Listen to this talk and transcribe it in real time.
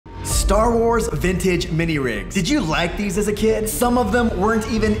Star Wars vintage mini rigs. Did you like these as a kid? Some of them weren't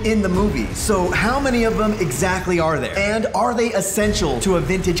even in the movie. So how many of them exactly are there? And are they essential to a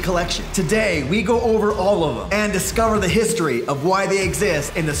vintage collection? Today, we go over all of them and discover the history of why they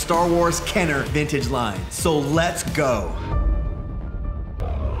exist in the Star Wars Kenner vintage line. So let's go.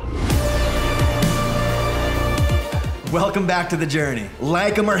 Welcome back to the journey.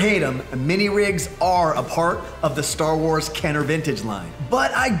 Like them or hate them, mini rigs are a part of the Star Wars Kenner vintage line.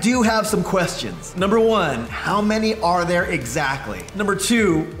 But I do have some questions. Number one, how many are there exactly? Number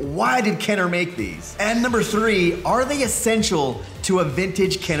two, why did Kenner make these? And number three, are they essential to a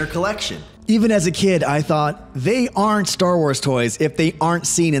vintage Kenner collection? Even as a kid, I thought, they aren't Star Wars toys if they aren't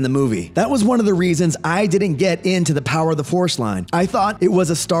seen in the movie. That was one of the reasons I didn't get into the Power of the Force line. I thought it was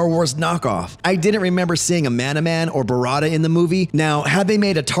a Star Wars knockoff. I didn't remember seeing a Manaman or Barada in the movie. Now, had they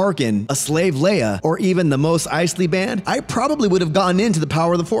made a Tarkin, a Slave Leia, or even the Mos Eisley Band, I probably would have gotten into the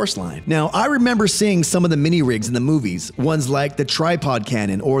Power of the Force line. Now, I remember seeing some of the mini rigs in the movies, ones like the tripod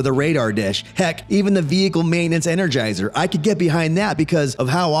cannon or the radar dish, heck, even the vehicle maintenance energizer. I could get behind that because of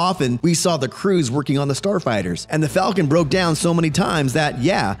how often we saw the crews working on the starfighters. And the Falcon broke down so many times that,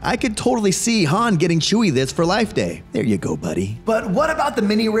 yeah, I could totally see Han getting Chewie this for Life Day. There you go, buddy. But what about the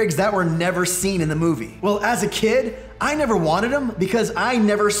mini rigs that were never seen in the movie? Well, as a kid, I never wanted them because I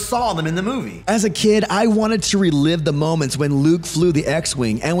never saw them in the movie. As a kid, I wanted to relive the moments when Luke flew the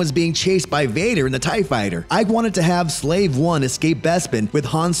X-Wing and was being chased by Vader in the TIE Fighter. I wanted to have Slave One escape Bespin with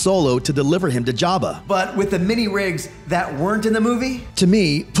Han Solo to deliver him to Jabba. But with the mini rigs that weren't in the movie, to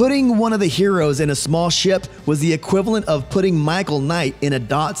me, putting one of the heroes in a small ship was the equivalent of putting Michael Knight in a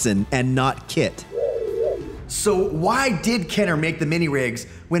Datsun and not Kit. So why did Kenner make the mini rigs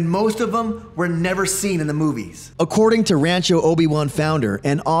when most of them were never seen in the movies? According to Rancho Obi-Wan founder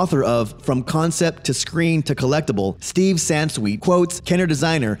and author of From Concept to Screen to Collectible, Steve Sansweet quotes Kenner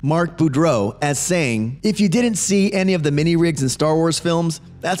designer Mark Boudreau as saying, "If you didn't see any of the mini rigs in Star Wars films,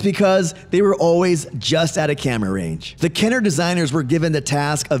 that's because they were always just out of camera range." The Kenner designers were given the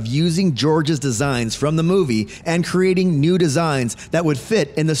task of using George's designs from the movie and creating new designs that would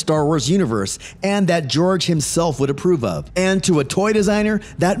fit in the Star Wars universe and that George himself would approve of. And to a toy designer,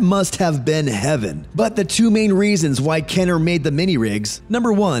 that must have been heaven. But the two main reasons why Kenner made the mini rigs: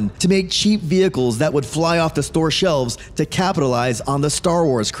 number one, to make cheap vehicles that would fly off the store shelves to capitalize on the Star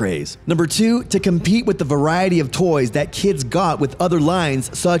Wars craze. Number two, to compete with the variety of toys that kids got with other lines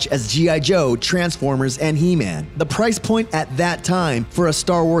such as G.I. Joe, Transformers, and He-Man. The price point at that time for a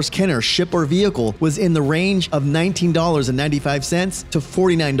Star Wars Kenner ship or vehicle was in the range of $19.95 to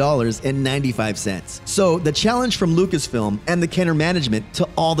 $49.95. So the challenge from Lucasfilm and the Kenner management to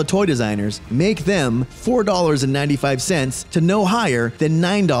all the toy designers: make them $4.95 to no higher than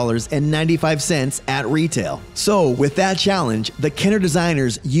 $9.95 at retail. So with that challenge, the Kenner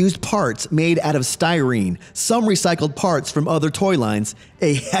designers used parts made out of styrene, some recycled parts from other toy lines,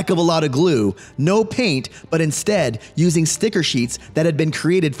 a heck of a lot of glue, no paint, but instead using sticker sheets that had been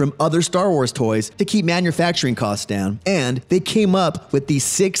created from other Star Wars toys to keep manufacturing costs down. And they came up with these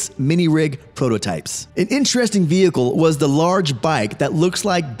 6 mini rig prototypes. An interesting vehicle was the large bike that looks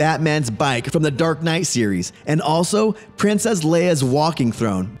like Batman's bike from the Dark Knight series, and also Princess Leia's walking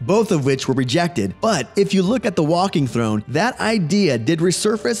throne, both of which were rejected. But if you look at the walking throne, that idea did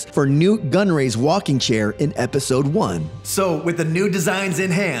resurface for Newt Gunray's walking chair in Episode 1. So with the new designs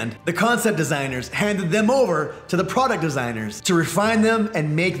in hand, the concept designers handed them over to the product designers to refine them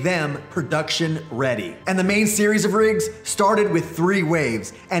and make them production ready. And the main series of rigs started with 3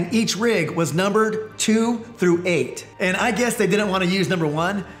 waves, and each rig was numbered 2 through 8. And I guess they didn't want to use number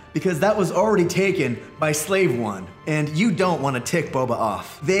 1 because that was already taken by Slave One, and you don't want to tick Boba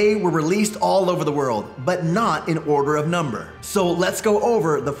off. They were released all over the world, but not in order of number. So let's go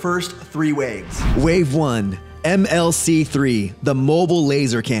over the first 3 waves. Wave 1. MLC-3, the Mobile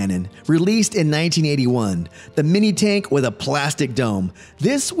Laser Cannon, released in 1981. The mini tank with a plastic dome.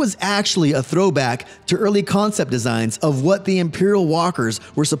 This was actually a throwback to early concept designs of what the Imperial Walkers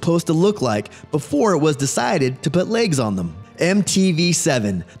were supposed to look like before it was decided to put legs on them.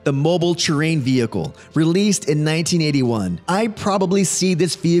 MTV-7, the Mobile Terrain Vehicle, released in 1981. I probably see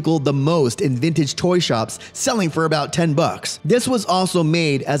this vehicle the most in vintage toy shops, selling for about $10. This was also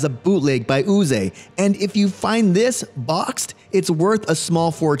made as a bootleg by Uze, and if you find this boxed, it's worth a small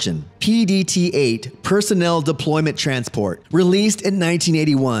fortune. PDT-8, Personnel Deployment Transport, released in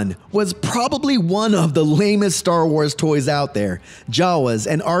 1981, was probably one of the lamest Star Wars toys out there. Jawas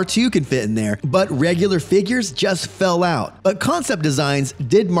and R2 can fit in there, but regular figures just fell out. But concept designs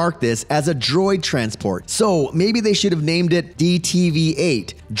did mark this as a droid transport, so maybe they should have named it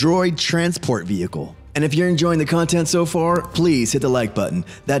DTV-8, Droid Transport Vehicle. And if you're enjoying the content so far, please hit the like button.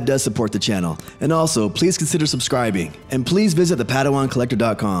 That does support the channel. And also, please consider subscribing. And please visit the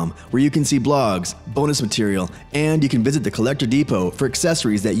PadawanCollector.com, where you can see blogs, bonus material, and you can visit the Collector Depot for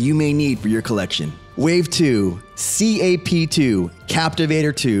accessories that you may need for your collection. Wave 2, CAP2,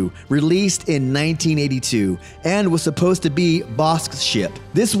 Captivator 2, released in 1982 and was supposed to be Bosk's ship.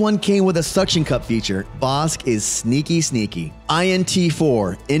 This one came with a suction cup feature. Bosk is sneaky.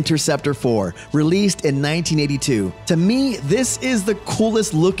 INT4, Interceptor 4, released in 1982. To me, this is the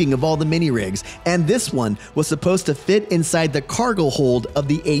coolest looking of all the mini rigs, and this one was supposed to fit inside the cargo hold of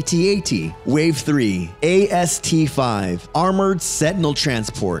the AT-AT. Wave 3, AST5, Armored Sentinel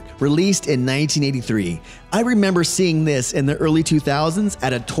Transport, released in 1983. I remember seeing this in the early 2000s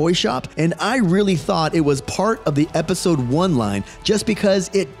at a toy shop, and I really thought it was part of the Episode 1 line just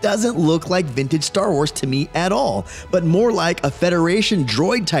because it doesn't look like vintage Star Wars to me at all, but more like a Federation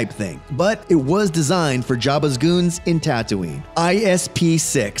droid type thing. But it was designed for Jabba's goons in Tatooine.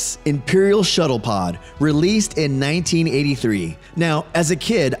 ISP-6, Imperial Shuttle Pod, released in 1983. Now, as a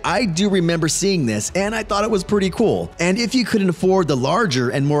kid, I do remember seeing this, and I thought it was pretty cool. And if you couldn't afford the larger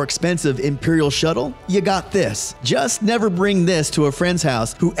and more expensive Imperial Shuttle, you got this. Just never bring this to a friend's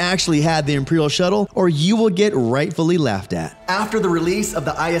house who actually had the Imperial Shuttle, or you will get rightfully laughed at. After the release of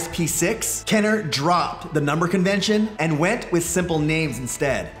the ISP-6, Kenner dropped the number convention and went with simple names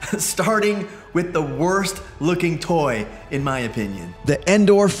instead, starting with the worst looking toy, in my opinion. The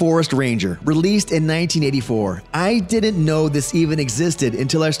Endor Forest Ranger, released in 1984. I didn't know this even existed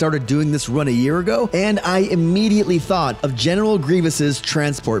until I started doing this run a year ago, and I immediately thought of General Grievous's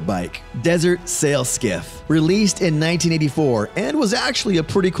transport bike. Desert Sail Skiff, released in 1984, and was actually a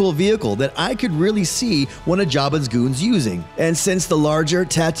pretty cool vehicle that I could really see one of Jabba's goons using. And since the larger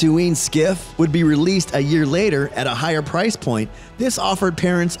Tatooine skiff would be released a year later at a higher price point, this offered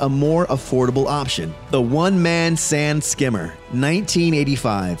parents a more affordable option. The One-Man Sand Skimmer,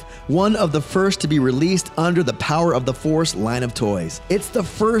 1985, one of the first to be released under the Power of the Force line of toys. It's the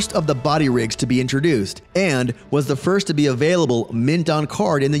first of the body rigs to be introduced, and was the first to be available mint on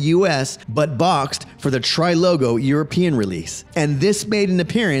card in the US, but boxed for the Tri-Logo European release. And this made an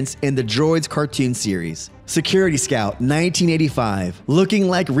appearance in the Droids cartoon series. Security Scout, 1985. Looking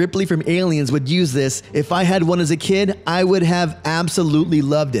like Ripley from Aliens would use this. If I had one as a kid, I would have absolutely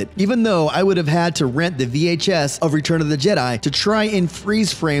loved it, even though I would have had to rent the VHS of Return of the Jedi to try and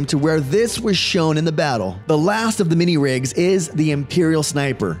freeze frame to where this was shown in the battle. The last of the mini rigs is the Imperial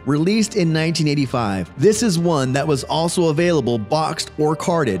Sniper, released in 1985. This is one that was also available boxed or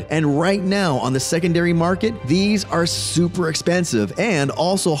carded, and right now on the secondary market, these are super expensive and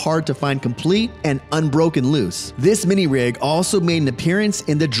also hard to find complete and unbroken loose. This mini rig also made an appearance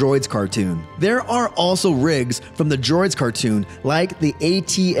in the Droids cartoon. There are also rigs from the Droids cartoon like the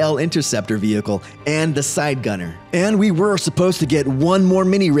ATL Interceptor vehicle and the Side Gunner. And we were supposed to get one more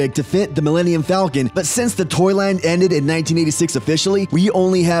mini rig to fit the Millennium Falcon, but since the toy line ended in 1986 officially, we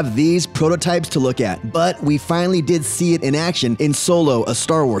only have these prototypes to look at. But we finally did see it in action in Solo, a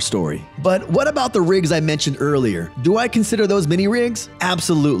Star Wars story. But what about the rigs I mentioned earlier? Do I consider those mini rigs?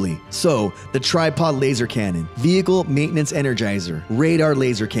 Absolutely. So, the Tripod Laser Cannon, Vehicle Maintenance Energizer, Radar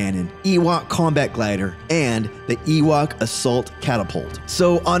Laser Cannon, Ewok Combat Glider, and the Ewok Assault Catapult.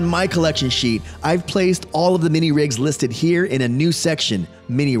 So on my collection sheet, I've placed all of the mini rigs listed here in a new section,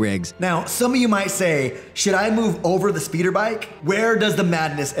 mini rigs. Now, some of you might say, should I move over the speeder bike? Where does the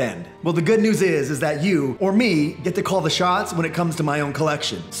madness end? Well, the good news is that you, or me, get to call the shots when it comes to my own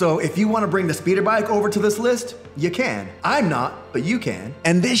collection. So if you want to bring the speeder bike over to this list, you can. I'm not, but you can.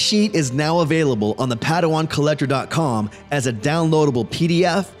 And this sheet is now available on the PadawanCollector.com as a downloadable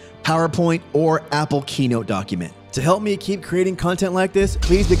PDF, PowerPoint, or Apple Keynote document. To help me keep creating content like this,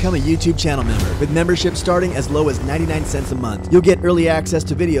 please become a YouTube channel member. With membership starting as low as 99 cents a month. You'll get early access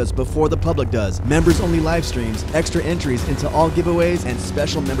to videos before the public does, members-only live streams, extra entries into all giveaways, and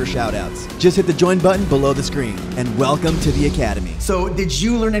special member shoutouts. Just hit the join button below the screen, and welcome to the Academy. So, did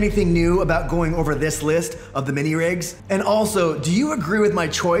you learn anything new about going over this list of the mini rigs? And also, do you agree with my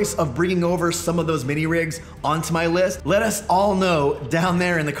choice of bringing over some of those mini rigs onto my list? Let us all know down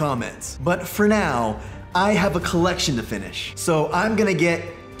there in the comments. But for now, I have a collection to finish, so I'm gonna get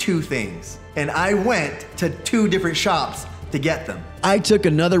two things. And I went to two different shops to get them. I took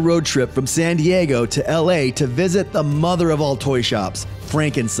another road trip from San Diego to LA to visit the mother of all toy shops,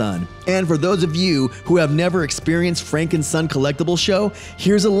 Frank & Son. And for those of you who have never experienced Frank & Son Collectible Show,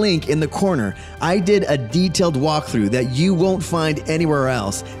 here's a link in the corner. I did a detailed walkthrough that you won't find anywhere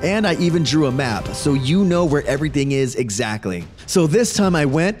else, and I even drew a map so you know where everything is exactly. So this time I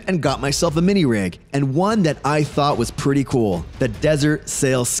went and got myself a mini rig, and one that I thought was pretty cool, the Desert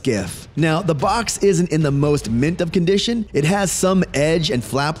Sail Skiff. Now, the box isn't in the most mint of condition. It has some edge and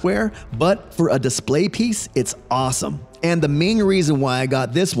flap wear, but for a display piece, it's awesome. And the main reason why I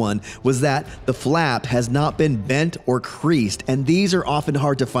got this one was that the flap has not been bent or creased, and these are often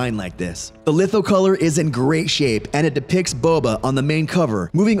hard to find like this. The litho color is in great shape, and it depicts Boba on the main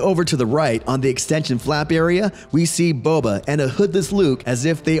cover. Moving over to the right on the extension flap area, we see Boba and a hoodless Luke as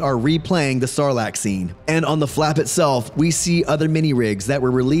if they are replaying the Sarlacc scene. And on the flap itself, we see other mini rigs that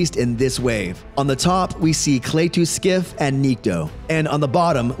were released in this wave. On the top, we see Claytu Skiff and Nikto. And on the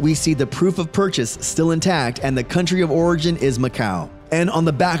bottom, we see the proof of purchase still intact, and the country of origin is Macau. And on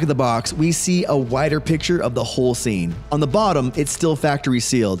the back of the box, we see a wider picture of the whole scene. On the bottom, it's still factory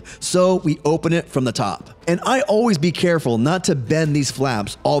sealed, so we open it from the top. And I always be careful not to bend these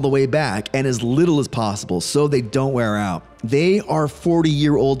flaps all the way back and as little as possible so they don't wear out. They are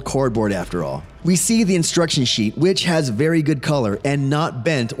 40-year-old cardboard after all. We see the instruction sheet, which has very good color and not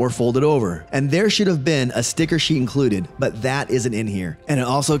bent or folded over. And there should have been a sticker sheet included, but that isn't in here. And it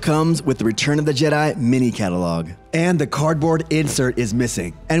also comes with the Return of the Jedi mini catalog. And the cardboard insert is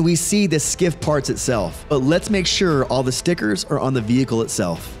missing. And we see the skiff parts itself, but let's make sure all the stickers are on the vehicle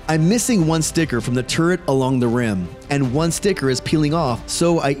itself. I'm missing one sticker from the turret along the rim, and one sticker is peeling off,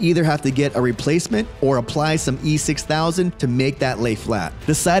 so I either have to get a replacement or apply some E6000 to make that lay flat.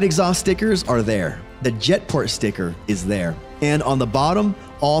 The side exhaust stickers are there. The Jetport sticker is there. And on the bottom,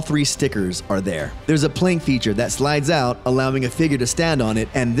 all three stickers are there. There's a plank feature that slides out, allowing a figure to stand on it,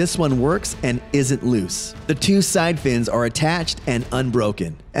 and this one works and isn't loose. The two side fins are attached and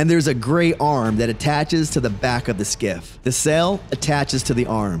unbroken. And there's a gray arm that attaches to the back of the skiff. The sail attaches to the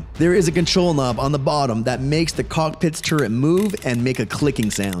arm. There is a control knob on the bottom that makes the cockpit's turret move and make a clicking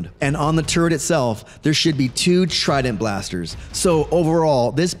sound. And on the turret itself, there should be two Trident blasters. So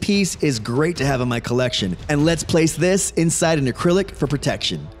overall, this piece is great to have in my collection. And let's place this inside an acrylic for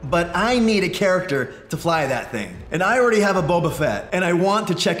protection. But I need a character to fly that thing. And I already have a Boba Fett, and I want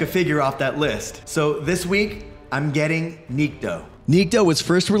to check a figure off that list. So this week, I'm getting Nikto. Nikto was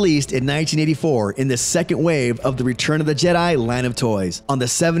first released in 1984 in the second wave of the Return of the Jedi line of toys on the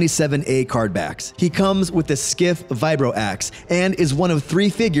 77A card backs. He comes with the Skiff Vibro Axe and is one of 3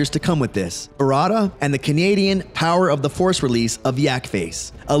 figures to come with this: Barada and the Canadian Power of the Force release of Yak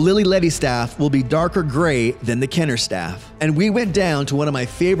Face. A Lily Ledy staff will be darker gray than the Kenner staff. And we went down to one of my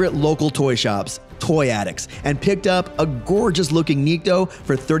favorite local toy shops, Toy Addicts, and picked up a gorgeous looking Nikto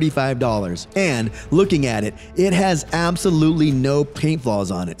for $35. And looking at it, it has absolutely no paint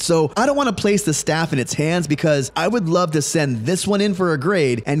flaws on it. So I don't want to place the staff in its hands because I would love to send this one in for a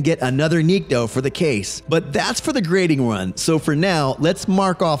grade and get another Nikto for the case. But that's for the grading run. So for now, let's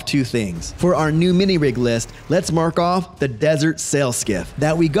mark off 2 things. For our new mini rig list, let's mark off the Desert Sail Skiff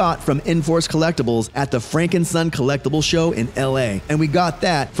that we got from Enforce Collectibles at the Frank & Son Collectible Show in LA. And we got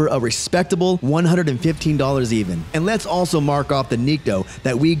that for a respectable $115 even. And let's also mark off the Nikto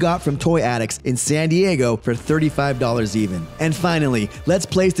that we got from Toy Addicts in San Diego for $35 even. And finally, let's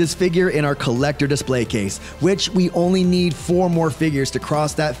place this figure in our collector display case, which we only need 4 more figures to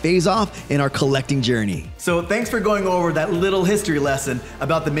cross that phase off in our collecting journey. So thanks for going over that little history lesson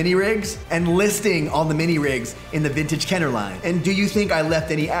about the mini rigs and listing all the mini rigs in the Vintage Kenner line. And do you think I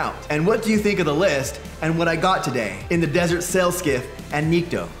left any out? And what do you think of the list and what I got today in the Desert Sail Skiff and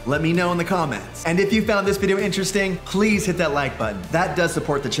Nikto? Let me know in the comments. And if you found this video interesting, please hit that like button. That does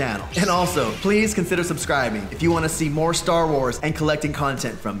support the channel. And also, please consider subscribing if you want to see more Star Wars and collecting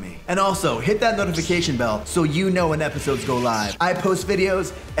content from me. And also, hit that notification bell so you know when episodes go live. I post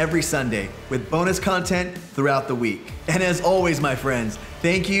videos every Sunday with bonus content throughout the week. And as always, my friends,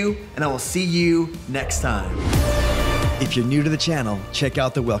 thank you, and I will see you next time. If you're new to the channel, check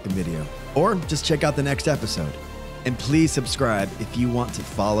out the welcome video, or just check out the next episode. And please subscribe if you want to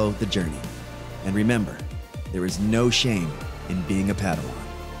follow the journey. And remember, there is no shame in being a Padawan.